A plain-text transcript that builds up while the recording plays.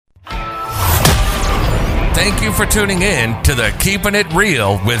Thank you for tuning in to the Keeping It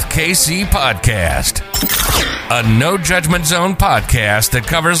Real with KC podcast, a no judgment zone podcast that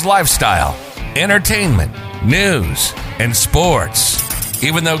covers lifestyle, entertainment, news, and sports.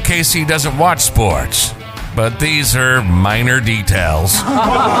 Even though KC doesn't watch sports, but these are minor details.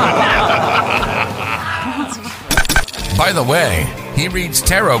 By the way, he reads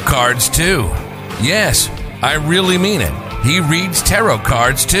tarot cards too. Yes, I really mean it. He reads tarot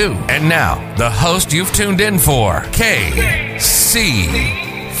cards too. And now, the host you've tuned in for, KC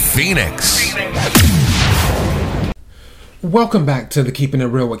Phoenix. Welcome back to the Keeping It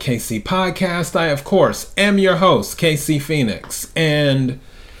Real with KC podcast. I, of course, am your host, KC Phoenix. And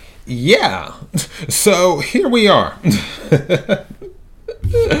yeah, so here we are.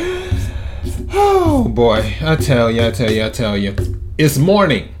 Oh boy, I tell you. It's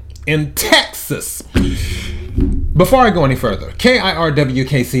morning in Texas. Before I go any further,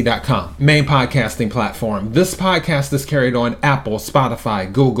 KIRWKC.com, main podcasting platform. This podcast is carried on Apple,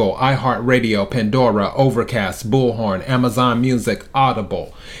 Spotify, Google, iHeartRadio, Pandora, Overcast, Bullhorn, Amazon Music,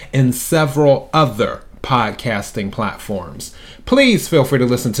 Audible, and several other podcasting platforms. Please feel free to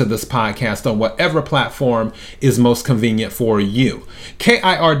listen to this podcast on whatever platform is most convenient for you.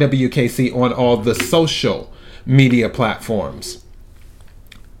 KIRWKC on all the social media platforms.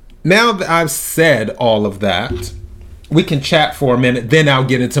 Now that I've said all of that, we can chat for a minute, then I'll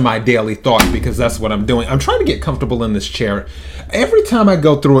get into my daily thought because that's what I'm doing. I'm trying to get comfortable in this chair. Every time I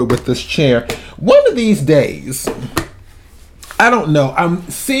go through it with this chair, one of these days, I don't know, I'm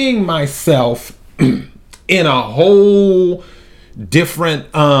seeing myself in a whole different,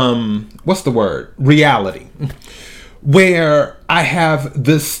 reality, where I have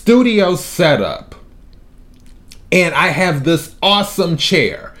the studio set up and I have this awesome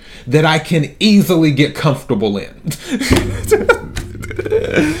chair that I can easily get comfortable in.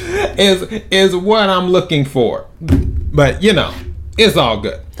 is what I'm looking for. But, you know, it's all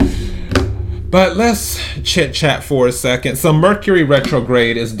good. But let's chit chat for a second. So Mercury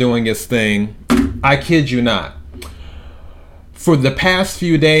retrograde is doing its thing. I kid you not. For the past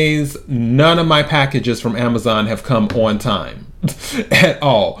few days, none of my packages from Amazon have come on time at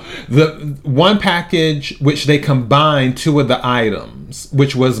all. The one package, which they combined two of the items,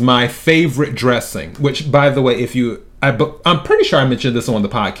 which was my favorite dressing, which, by the way, I'm pretty sure I mentioned this on the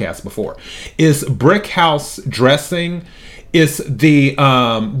podcast before, is Brick House dressing. It's the,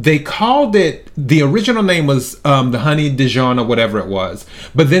 they called it, the original name was the Honey Dijon or whatever it was,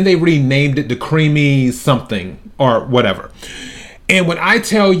 but then they renamed it the Creamy something or whatever. And when I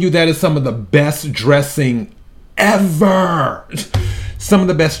tell you that is some of the best dressing ever, some of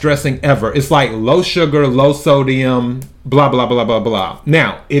the best dressing ever. It's like low sugar, low sodium, blah, blah, blah, blah, blah.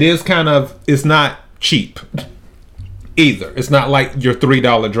 Now, it's not cheap either. It's not like your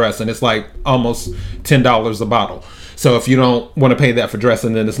 $3 dressing. It's like almost $10 a bottle. So if you don't want to pay that for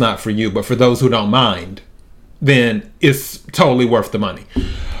dressing, then it's not for you. But for those who don't mind, then it's totally worth the money.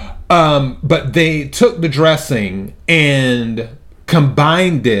 But they took the dressing and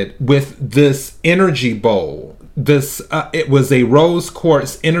combined it with this energy bowl. It was a rose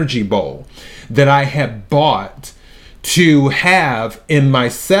quartz energy bowl that I had bought to have in my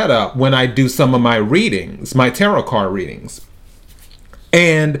setup when I do some of my readings, my tarot card readings.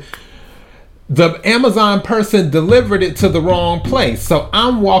 And the Amazon person delivered it to the wrong place. So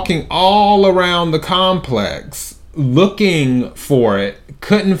I'm walking all around the complex looking for it,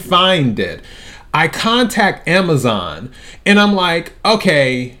 couldn't find it. I contact Amazon and I'm like,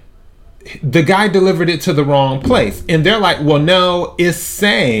 okay, the guy delivered it to the wrong place. And they're like, well, no, it's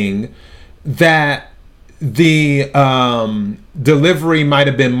saying that the delivery might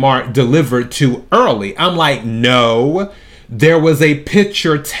have been marked delivered too early. I'm like, no, there was a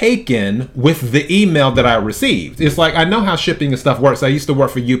picture taken with the email that I received. It's like, I know how shipping and stuff works. I used to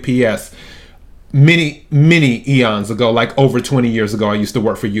work for UPS many eons ago, like over 20 years ago. I used to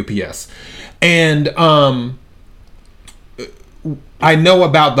work for UPS. And I know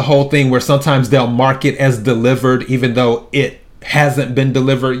about the whole thing where sometimes they'll mark it as delivered even though it hasn't been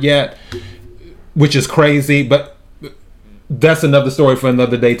delivered yet, which is crazy, but that's another story for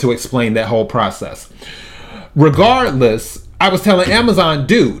another day to explain that whole process. Regardless, I was telling Amazon,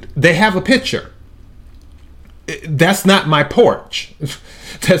 dude, they have a picture. That's not my porch.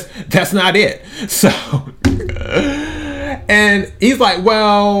 That's not it. So, and he's like,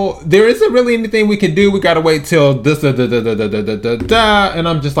 well, there isn't really anything we can do. We got to wait till this, and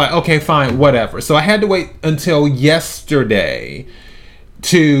I'm just like, okay, fine, whatever. So I had to wait until yesterday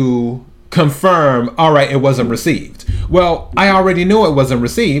to confirm, all right, it wasn't received. Well, I already knew it wasn't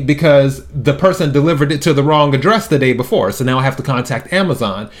received because the person delivered it to the wrong address the day before. So now I have to contact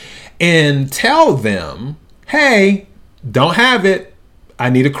Amazon and tell them hey, don't have it. I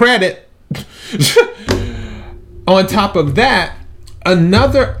need a credit. On top of that,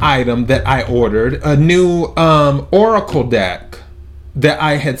 another item that I ordered, a new Oracle deck that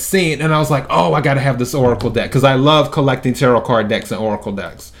I had seen, and I was like, oh, I gotta have this Oracle deck because I love collecting tarot card decks and Oracle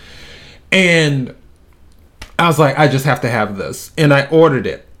decks. And I was like, I just have to have this. And I ordered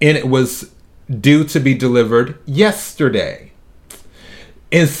it, and it was due to be delivered yesterday.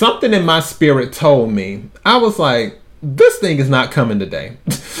 And something in my spirit told me, I was like, this thing is not coming today.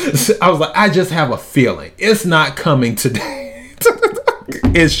 I was like, I just have a feeling it's not coming today.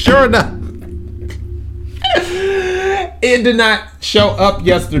 And sure enough, it did not show up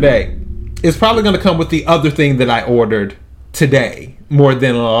yesterday. It's probably going to come with the other thing that I ordered today, more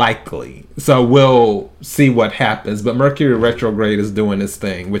than likely. So we'll see what happens. But Mercury retrograde is doing its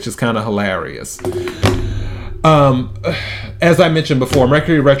thing, which is kind of hilarious. As I mentioned before,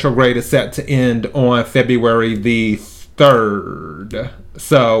 Mercury retrograde is set to end on February the 3rd.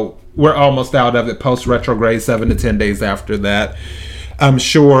 So we're almost out of it post retrograde, 7 to 10 days after that. I'm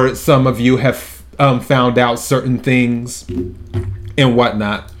sure some of you have found out certain things and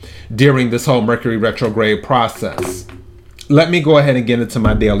whatnot during this whole Mercury retrograde process. Let me go ahead and get into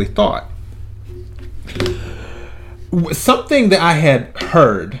my daily thought. Something that I had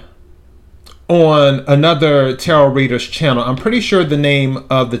heard on another tarot reader's channel. I'm pretty sure the name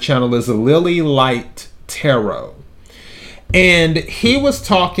of the channel is Lily Light Tarot. And he was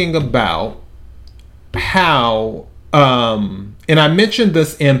talking about how, and I mentioned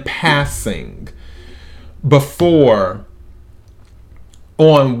this in passing before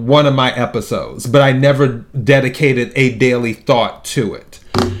on one of my episodes, but I never dedicated a daily thought to it.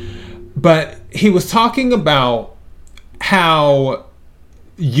 But he was talking about how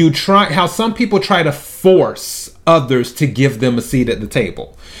some people try to force others to give them a seat at the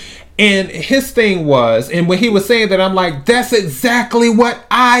table. And his thing was, and when he was saying that, I'm like, that's exactly what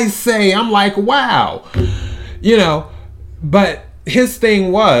I say. I'm like, wow. But his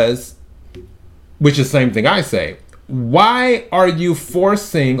thing was, which is the same thing I say, why are you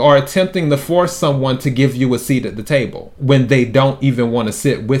forcing or attempting to force someone to give you a seat at the table when they don't even want to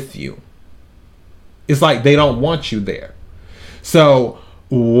sit with you? It's like they don't want you there. So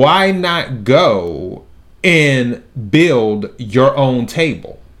why not go and build your own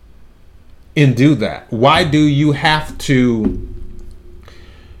table and do that? Why do you have to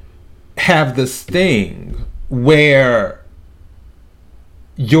have this thing where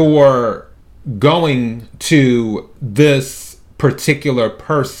you're going to this particular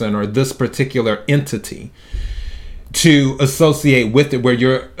person or this particular entity to associate with it, where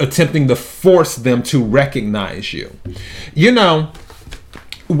you're attempting to force them to recognize you?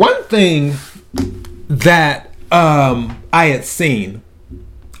 One thing that I had seen,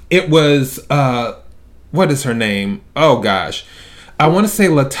 it was, what is her name? Oh gosh. I want to say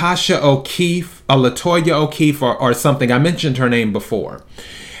Latoya O'Keefe or something. I mentioned her name before.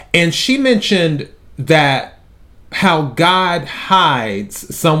 And she mentioned that how God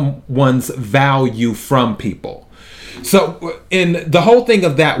hides someone's value from people. So, and the whole thing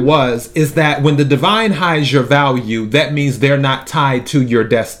of that is that when the divine hides your value, that means they're not tied to your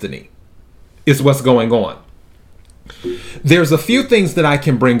destiny. Is what's going on. There's a few things that I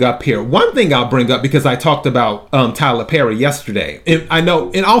can bring up here. One thing I'll bring up, because I talked about Tyler Perry yesterday. And I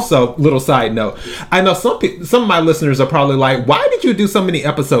know, and also, little side note, I know some of my listeners are probably like, why did you do so many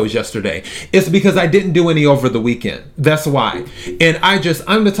episodes yesterday? It's because I didn't do any over the weekend. That's why. And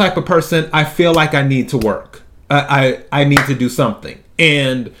I'm the type of person, I feel like I need to work. I need to do something.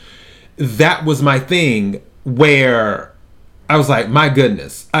 And that was my thing, where I was like, my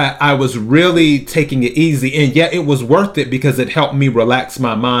goodness, I was really taking it easy. And yet it was worth it because it helped me relax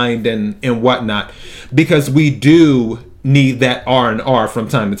my mind and whatnot. Because we do need that R&R from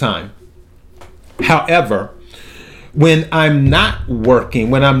time to time. However, when I'm not working,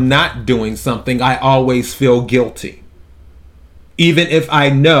 when I'm not doing something, I always feel guilty. Even if I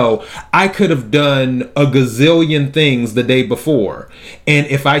know I could have done a gazillion things the day before. And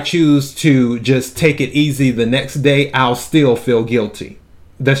if I choose to just take it easy the next day, I'll still feel guilty.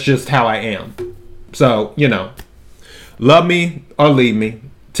 That's just how I am. So, love me or leave me.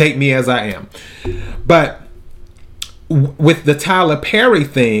 Take me as I am. But with the Tyler Perry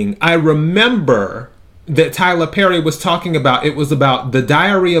thing, I remember that Tyler Perry was talking about, it was about The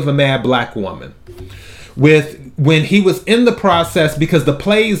Diary of a Mad Black Woman. When he was in the process, because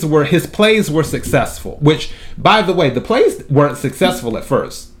his plays were successful, which, by the way, the plays weren't successful at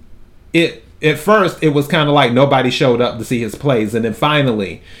first. At first it was kind of like nobody showed up to see his plays, and then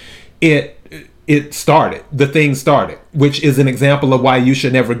finally the thing started, which is an example of why you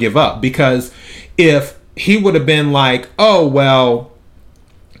should never give up. Because if he would have been like, oh, well,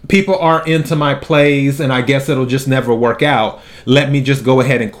 people aren't into my plays and I guess it'll just never work out. Let me just go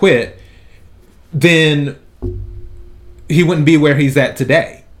ahead and quit. Then he wouldn't be where he's at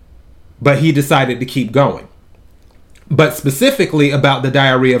today. But he decided to keep going. But specifically about the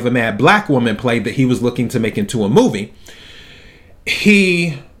Diary of a Mad Black Woman play that he was looking to make into a movie,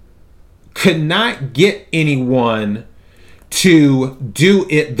 he could not get anyone to do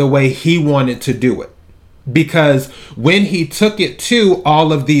it the way he wanted to do it. Because when he took it to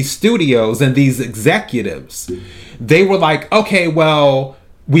all of these studios and these executives, they were like, okay, well,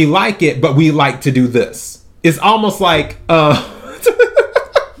 we like it, but we like to do this. It's almost like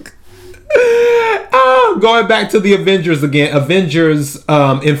going back to the Avengers again, Avengers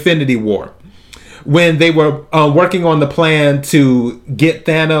Infinity War, when they were working on the plan to get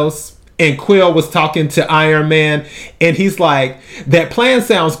Thanos, and Quill was talking to Iron Man, and he's like, that plan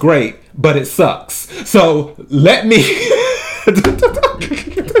sounds great, but it sucks. So let me...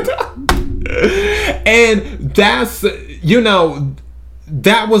 And that's, you know,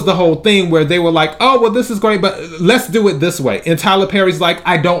 that was the whole thing where they were like, oh, well, this is great, but let's do it this way. And Tyler Perry's like,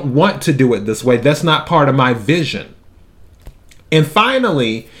 I don't want to do it this way. That's not part of my vision. And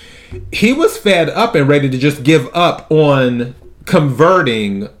finally, he was fed up and ready to just give up on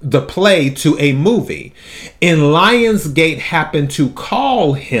converting the play to a movie. And Lionsgate happened to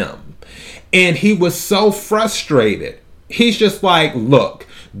call him. And he was so frustrated. He's just like, look,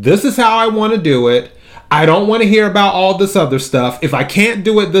 this is how I want to do it. I don't want to hear about all this other stuff. If I can't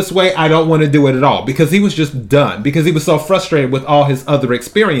do it this way, I don't want to do it at all. Because he was just done. Because he was so frustrated with all his other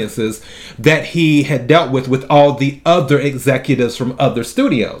experiences that he had dealt with all the other executives from other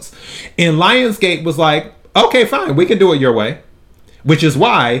studios. And Lionsgate was like, okay, fine, we can do it your way. Which is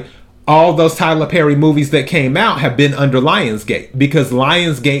why all those Tyler Perry movies that came out have been under Lionsgate. Because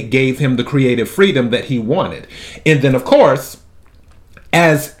Lionsgate gave him the creative freedom that he wanted. And then, of course,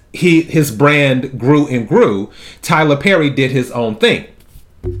 as his brand grew and grew, Tyler Perry did his own thing.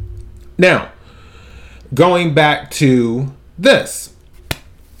 Now, going back to this,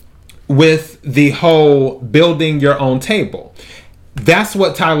 with the whole building your own table, that's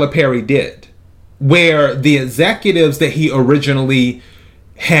what Tyler Perry did. Where the executives that he originally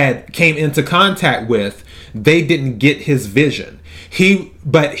came into contact with, they didn't get his vision.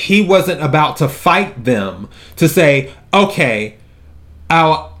 But he wasn't about to fight them to say, okay,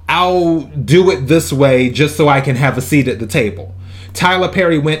 I'll do it this way just so I can have a seat at the table. Tyler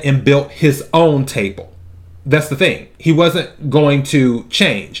Perry went and built his own table. That's the thing. He wasn't going to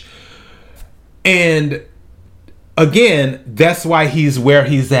change. And again, that's why he's where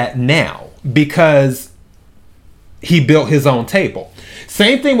he's at now. Because he built his own table.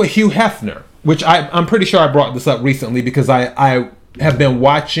 Same thing with Hugh Hefner, which I'm pretty sure I brought this up recently because I have been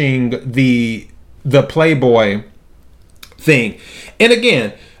watching the Playboy thing. And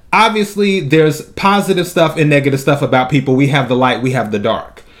again, obviously there's positive stuff and negative stuff about people. We have the light, we have the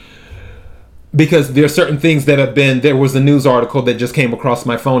dark. Because there are certain things that have been, there was a news article that just came across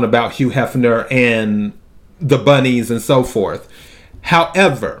my phone about Hugh Hefner and the bunnies and so forth.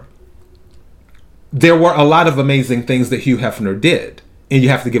 However, there were a lot of amazing things that Hugh Hefner did. And you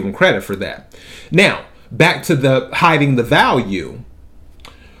have to give him credit for that. Now, back to the hiding the value,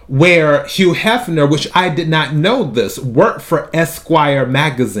 where Hugh Hefner, which I did not know this, worked for Esquire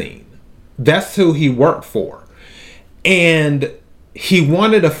magazine. That's who he worked for. And he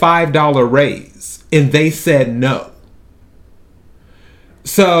wanted a $5 raise, and they said no.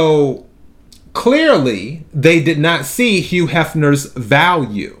 So clearly, they did not see Hugh Hefner's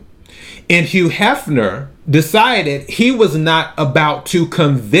value. And Hugh Hefner decided he was not about to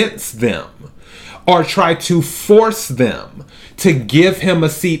convince them or try to force them to give him a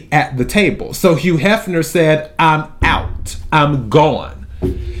seat at the table. So Hugh Hefner said, I'm out. I'm gone.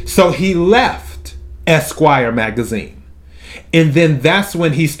 So he left Esquire magazine. And then that's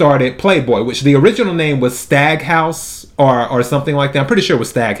when he started Playboy, which the original name was Stag House or something like that. I'm pretty sure it was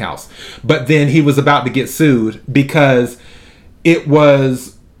Stag House. But then he was about to get sued because it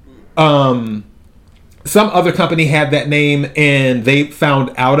was... some other company had that name and they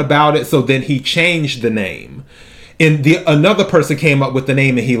found out about it. So then he changed the name. And another person came up with the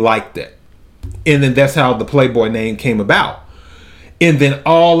name and he liked it. And then that's how the Playboy name came about. And then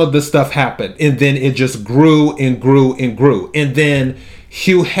all of the stuff happened. And then it just grew and grew and grew. And then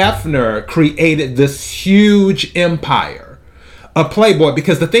Hugh Hefner created this huge empire of Playboy.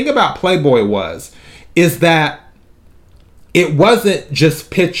 Because the thing about Playboy is that it wasn't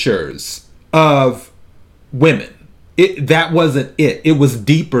just pictures of women. That wasn't it. It was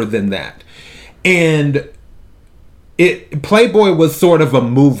deeper than that. And Playboy was sort of a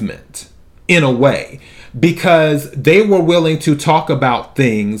movement. in a way, because they were willing to talk about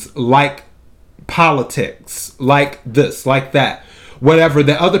things like politics, like this, like that, whatever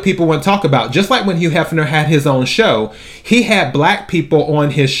that other people wouldn't talk about. Just like when Hugh Hefner had his own show, he had black people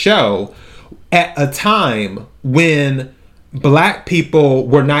on his show at a time when black people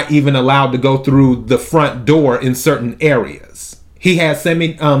were not even allowed to go through the front door in certain areas. He had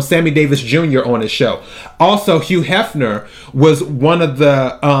Sammy Davis Jr. on his show. Also, Hugh Hefner was one of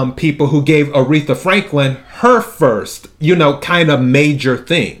the people who gave Aretha Franklin her first, kind of major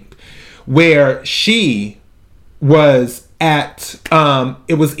thing, where she was at,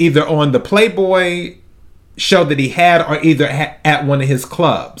 it was either on the Playboy show that he had or either at one of his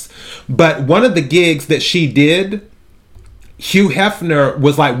clubs. But one of the gigs that she did, Hugh Hefner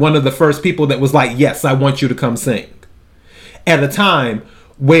was like one of the first people that was like, yes, I want you to come sing. At a time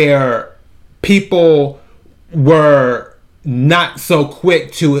where people were not so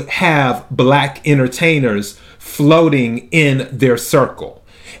quick to have black entertainers floating in their circle.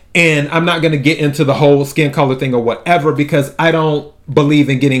 And I'm not going to get into the whole skin color thing or whatever, because I don't believe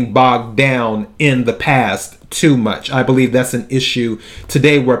in getting bogged down in the past too much. I believe that's an issue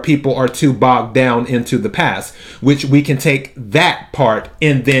today, where people are too bogged down into the past, which we can take that part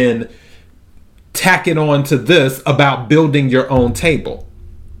and then tack it on to this about building your own table.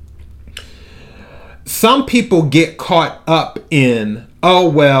 Some people get caught up in, oh,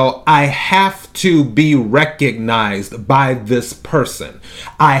 well, I have to be recognized by this person.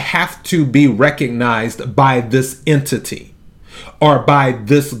 I have to be recognized by this entity, or by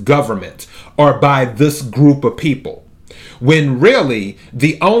this government, or by this group of people. When really,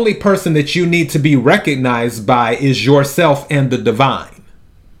 the only person that you need to be recognized by is yourself and the divine.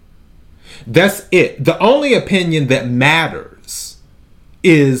 That's it. The only opinion that matters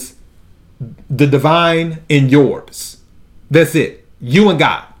is the divine and yours. That's it. You and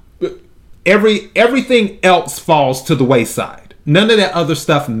God. Everything else falls to the wayside. None of that other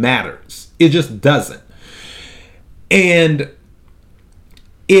stuff matters. It just doesn't. And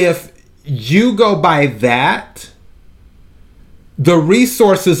if you go by that, the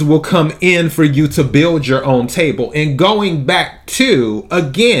resources will come in for you to build your own table. And going back to,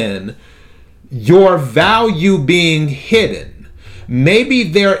 again, your value being hidden. Maybe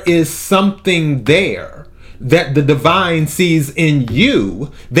there is something there that the divine sees in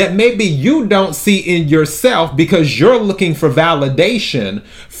you that maybe you don't see in yourself, because you're looking for validation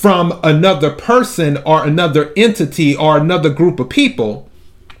from another person or another entity or another group of people,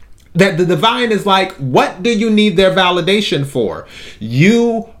 that the divine is like, what do you need their validation for?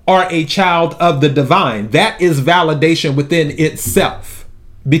 You are a child of the divine. That is validation within itself,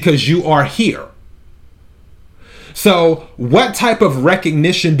 because you are here. So what type of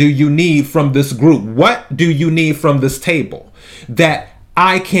recognition do you need from this group? What do you need from this table that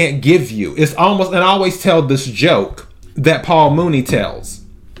I can't give you? It's almost, and I always tell this joke that Paul Mooney tells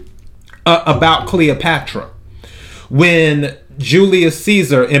about Cleopatra. When Julius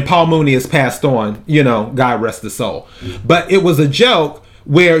Caesar, and Paul Mooney has passed on, God rest his soul. But it was a joke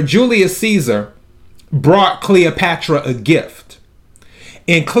where Julius Caesar brought Cleopatra a gift.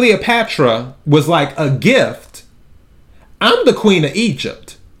 And Cleopatra was like, a gift? I'm the queen of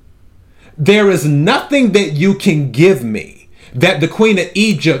Egypt. There is nothing that you can give me that the queen of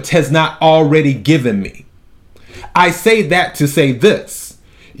Egypt has not already given me. I say that to say this.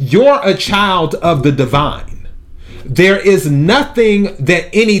 You're a child of the divine. There is nothing that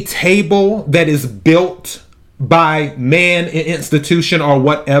any table that is built by man, an institution, or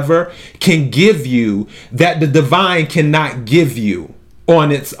whatever can give you that the divine cannot give you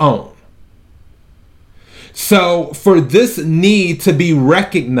on its own. So for this need to be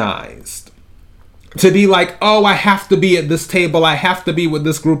recognized, to be like, oh, I have to be at this table, I have to be with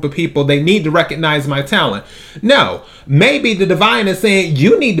this group of people, they need to recognize my talent. No, maybe the divine is saying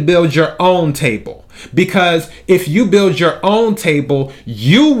you need to build your own table, because if you build your own table,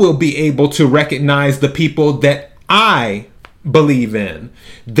 you will be able to recognize the people that I believe in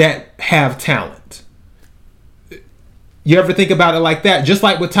that have talent. You ever think about it like that? Just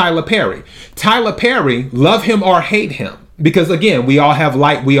like with Tyler Perry. Tyler Perry, love him or hate him, because again, we all have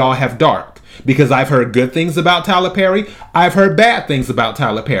light, we all have dark. Because I've heard good things about Tyler Perry, I've heard bad things about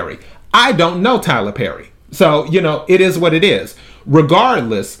Tyler Perry. I don't know Tyler Perry. So, it is what it is.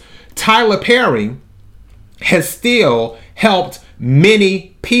 Regardless, Tyler Perry has still helped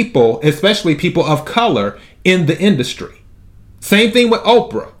many people, especially people of color, in the industry. Same thing with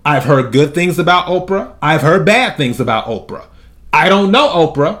Oprah. I've heard good things about Oprah. I've heard bad things about Oprah. I don't know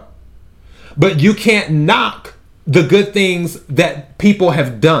Oprah, but you can't knock the good things that people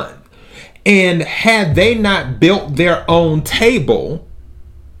have done. And had they not built their own table,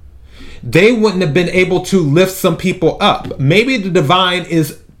 they wouldn't have been able to lift some people up. Maybe the divine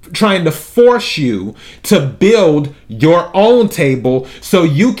is trying to force you to build your own table so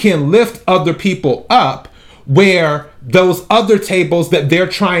you can lift other people up, where those other tables that they're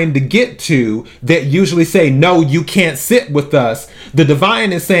trying to get to that usually say, no, you can't sit with us. The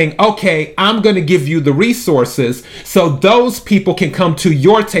divine is saying, okay, I'm going to give you the resources so those people can come to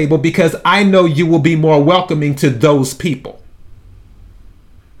your table because I know you will be more welcoming to those people.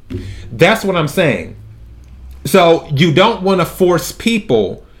 That's what I'm saying. So you don't want to force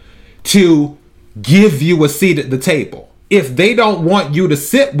people to give you a seat at the table. If they don't want you to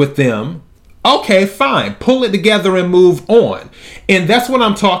sit with them, okay, fine. Pull it together and move on. And that's what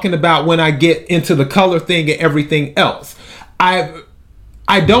I'm talking about when I get into the color thing and everything else. I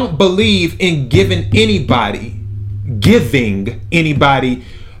don't believe in giving anybody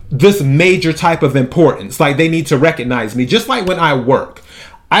this major type of importance. Like they need to recognize me. Just like when I work,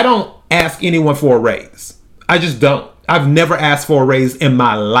 I don't ask anyone for a raise. I just don't. I've never asked for a raise in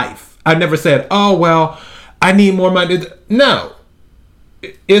my life. I never said, oh, well, I need more money. No.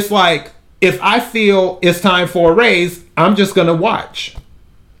 It's like, if I feel it's time for a raise, I'm just going to watch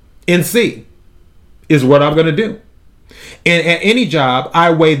and see is what I'm going to do. And at any job,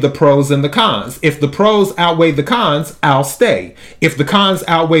 I weigh the pros and the cons. If the pros outweigh the cons, I'll stay. If the cons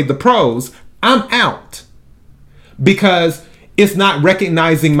outweigh the pros, I'm out. Because it's not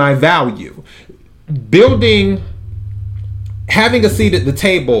recognizing my value. Having a seat at the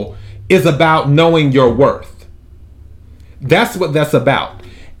table is about knowing your worth. That's what that's about.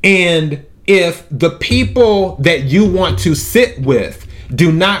 And if the people that you want to sit with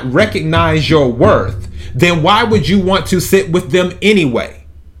do not recognize your worth, then why would you want to sit with them anyway?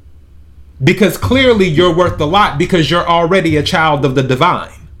 Because clearly you're worth a lot because you're already a child of the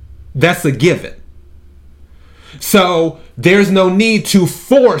divine. That's a given. So there's no need to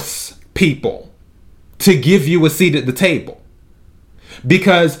force people to give you a seat at the table.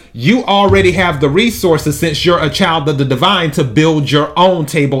 Because you already have the resources, since you're a child of the divine, to build your own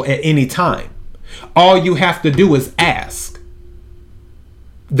table at any time. All you have to do is ask.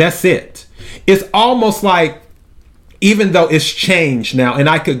 That's it. It's almost like, even though it's changed now, and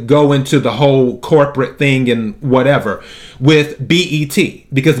I could go into the whole corporate thing and whatever with BET,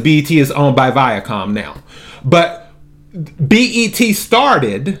 because BET is owned by Viacom now. But BET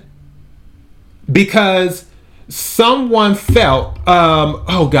started because someone felt,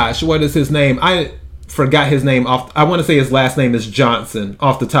 oh gosh, what is his name? I forgot his name I want to say his last name is Johnson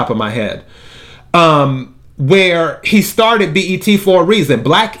off the top of my head. Where he started BET for a reason,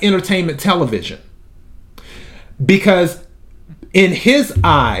 Black Entertainment Television. Because in his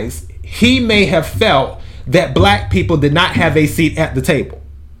eyes, he may have felt that black people did not have a seat at the table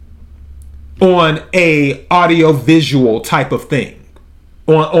on a audio visual type of thing.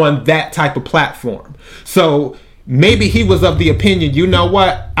 On that type of platform. So maybe he was of the opinion, you know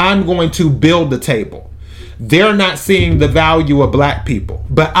what? I'm going to build the table. They're not seeing the value of black people,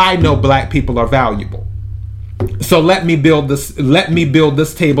 but I know black people are valuable. So let me build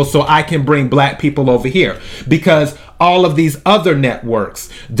this table so I can bring black people over here. Because all of these other networks,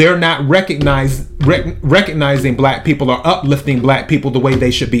 they're not recognizing black people or uplifting black people the way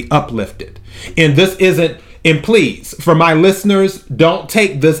they should be uplifted. And this isn't. And please, for my listeners, don't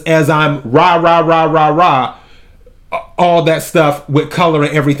take this as I'm rah, all that stuff with color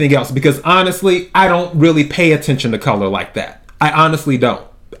and everything else. Because honestly, I don't really pay attention to color like that. I honestly don't.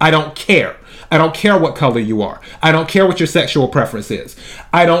 I don't care. I don't care what color you are. I don't care what your sexual preference is.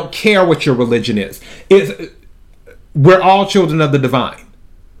 I don't care what your religion is. We're all children of the divine.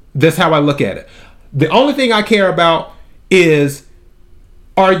 That's how I look at it. The only thing I care about is,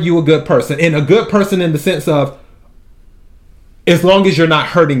 are you a good person? And a good person in the sense of, as long as you're not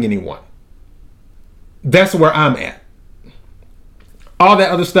hurting anyone. That's where I'm at. All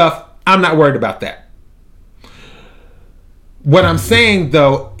that other stuff, I'm not worried about that. What I'm saying,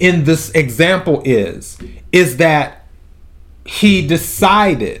 though, in this example is that he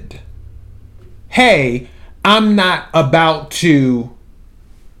decided, hey, I'm not about to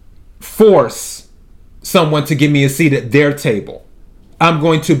force someone to give me a seat at their table. I'm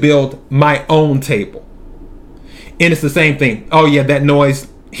going to build my own table. And it's the same thing. Oh yeah, that noise,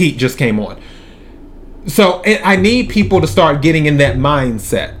 heat just came on. So I need people to start getting in that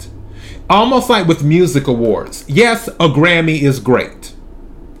mindset. Almost like with music awards. Yes, a Grammy is great.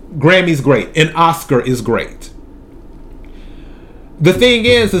 Grammy's great. An Oscar is great. The thing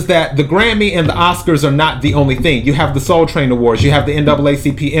is that the Grammy and the Oscars are not the only thing. You have the Soul Train Awards. You have the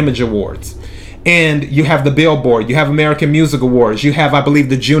NAACP Image Awards. And you have the Billboard, you have American Music Awards, you have, I believe,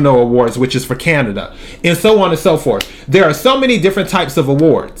 the Juno Awards, which is for Canada, and so on and so forth. There are so many different types of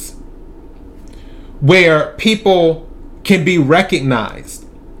awards. where people can be recognized.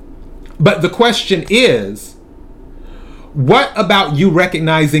 But the question is, what about you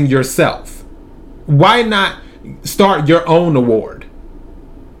recognizing yourself? Why not start your own award?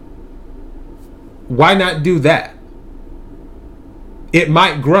 Why not do that? It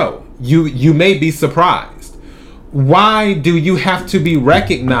might grow. You may be surprised. Why do you have to be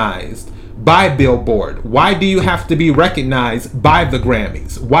recognized by Billboard? Why do you have to be recognized by the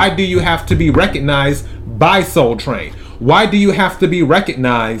Grammys? Why do you have to be recognized by Soul Train? Why do you have to be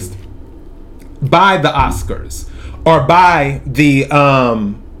recognized by the Oscars or by the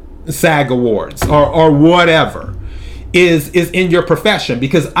SAG Awards or whatever is in your profession?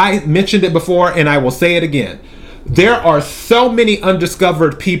 Because I mentioned it before and I will say it again. There are so many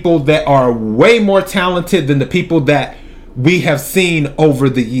undiscovered people that are way more talented than the people that we have seen over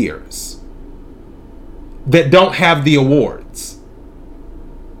the years that don't have the awards.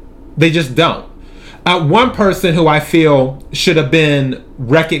 They just don't. One person who I feel should have been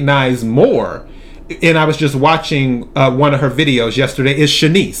recognized more, and I was just watching one of her videos yesterday, is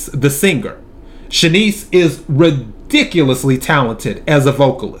Shanice, the singer. Shanice is ridiculously talented as a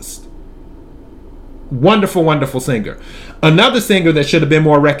vocalist. Wonderful, wonderful singer. Another singer that should have been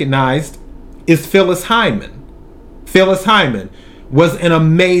more recognized is Phyllis Hyman. Phyllis Hyman was an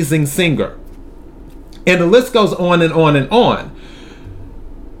amazing singer. And the list goes on and on and on.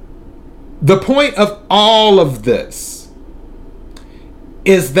 The point of all of this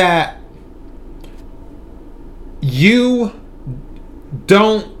is that you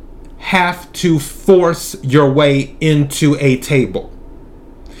don't have to force your way into a table.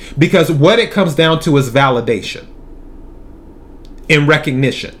 Because what it comes down to is validation and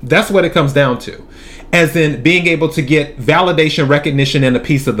recognition. That's what it comes down to. As in being able to get validation, recognition, and a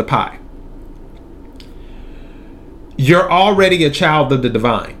piece of the pie. You're already a child of the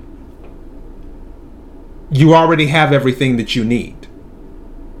divine. You already have everything that you need.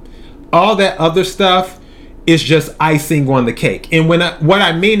 All that other stuff is just icing on the cake. And what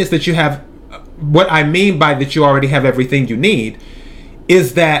I mean is that what I mean by that you already have everything you need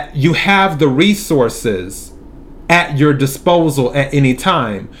is that you have the resources at your disposal at any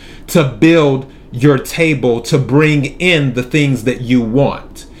time to build your table, to bring in the things that you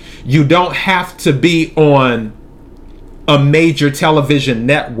want. You don't have to be on a major television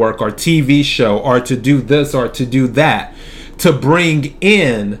network or TV show or to do this or to do that to bring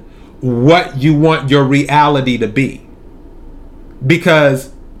in what you want your reality to be.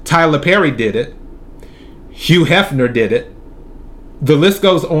 Because Tyler Perry did it. Hugh Hefner did it. The list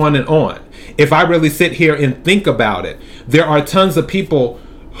goes on and on. If I really sit here and think about it, there are tons of people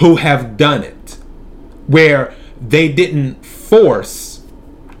who have done it where they didn't force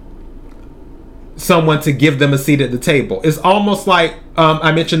someone to give them a seat at the table. It's almost like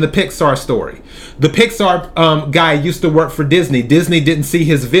I mentioned the Pixar story. The Pixar guy used to work for Disney. Disney didn't see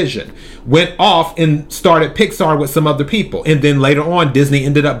his vision, went off and started Pixar with some other people. And then later on, Disney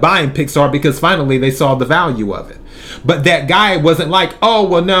ended up buying Pixar because finally they saw the value of it. But that guy wasn't like, oh,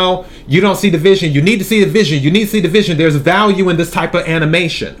 well, no, you don't see the vision. You need to see the vision. You need to see the vision. There's value in this type of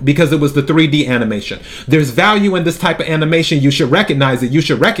animation because it was the 3D animation. There's value in this type of animation. You should recognize it. You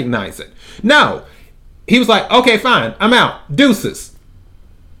should recognize it. No, he was like, okay, fine. I'm out. Deuces.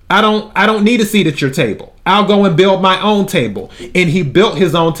 I don't need a seat at your table. I'll go and build my own table. And he built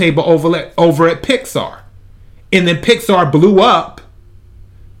his own table over at Pixar. And then Pixar blew up.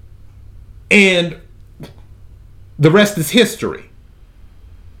 And the rest is history.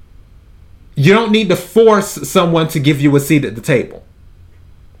 You don't need to force someone to give you a seat at the table.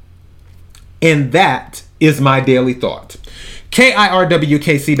 And that is my daily thought.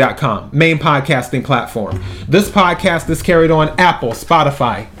 KIRWKC.com, main podcasting platform. This podcast is carried on Apple,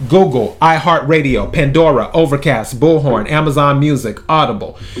 Spotify, Google, iHeartRadio, Pandora, Overcast, Bullhorn, Amazon Music,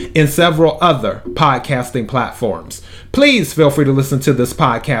 Audible, and several other podcasting platforms. Please feel free to listen to this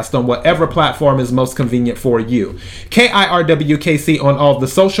podcast on whatever platform is most convenient for you. KIRWKC on all the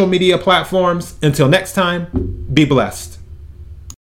social media platforms. Until next time, be blessed.